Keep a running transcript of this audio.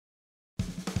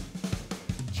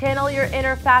Channel your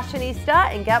inner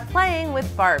fashionista and get playing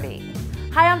with Barbie.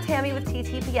 Hi, I'm Tammy with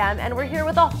TTPM, and we're here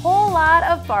with a whole lot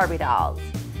of Barbie dolls.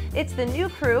 It's the new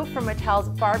crew from Mattel's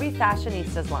Barbie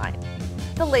Fashionistas line.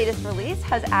 The latest release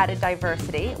has added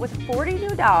diversity with 40 new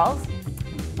dolls,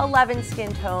 11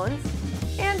 skin tones,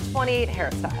 and 28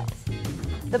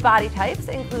 hairstyles. The body types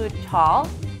include tall,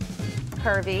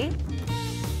 curvy,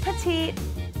 petite,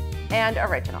 and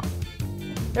original.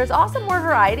 There's also more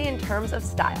variety in terms of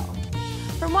style.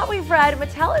 From what we've read,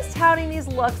 Mattel is touting these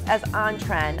looks as on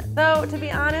trend, though to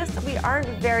be honest, we aren't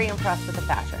very impressed with the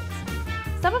fashions.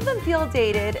 Some of them feel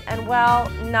dated and, well,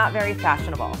 not very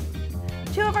fashionable.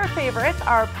 Two of our favorites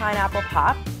are Pineapple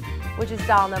Pop, which is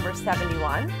doll number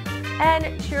 71,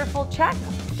 and Cheerful Check,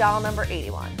 doll number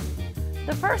 81.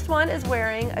 The first one is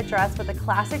wearing a dress with a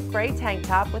classic gray tank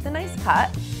top with a nice cut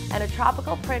and a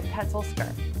tropical print pencil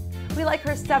skirt. We like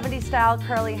her 70s style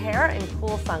curly hair and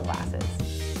cool sunglasses.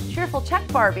 Cheerful Check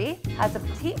Barbie has a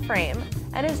petite frame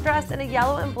and is dressed in a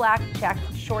yellow and black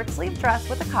checked short sleeve dress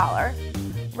with a collar,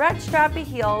 red strappy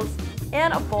heels,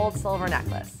 and a bold silver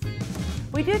necklace.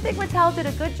 We do think Mattel did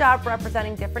a good job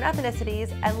representing different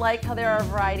ethnicities and like how there are a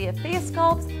variety of face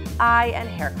sculpts, eye, and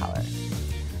hair colors.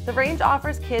 The range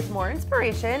offers kids more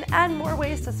inspiration and more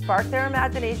ways to spark their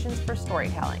imaginations for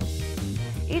storytelling.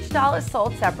 Each doll is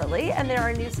sold separately, and there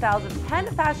are new styles of Ken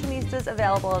Fashionistas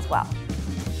available as well.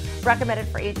 Recommended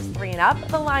for ages 3 and up,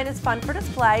 the line is fun for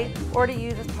display or to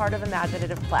use as part of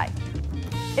imaginative play.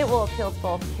 It will appeal to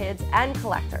both kids and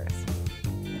collectors.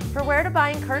 For where to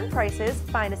buy and current prices,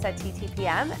 find us at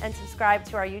TTPM and subscribe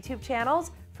to our YouTube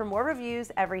channels for more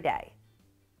reviews every day.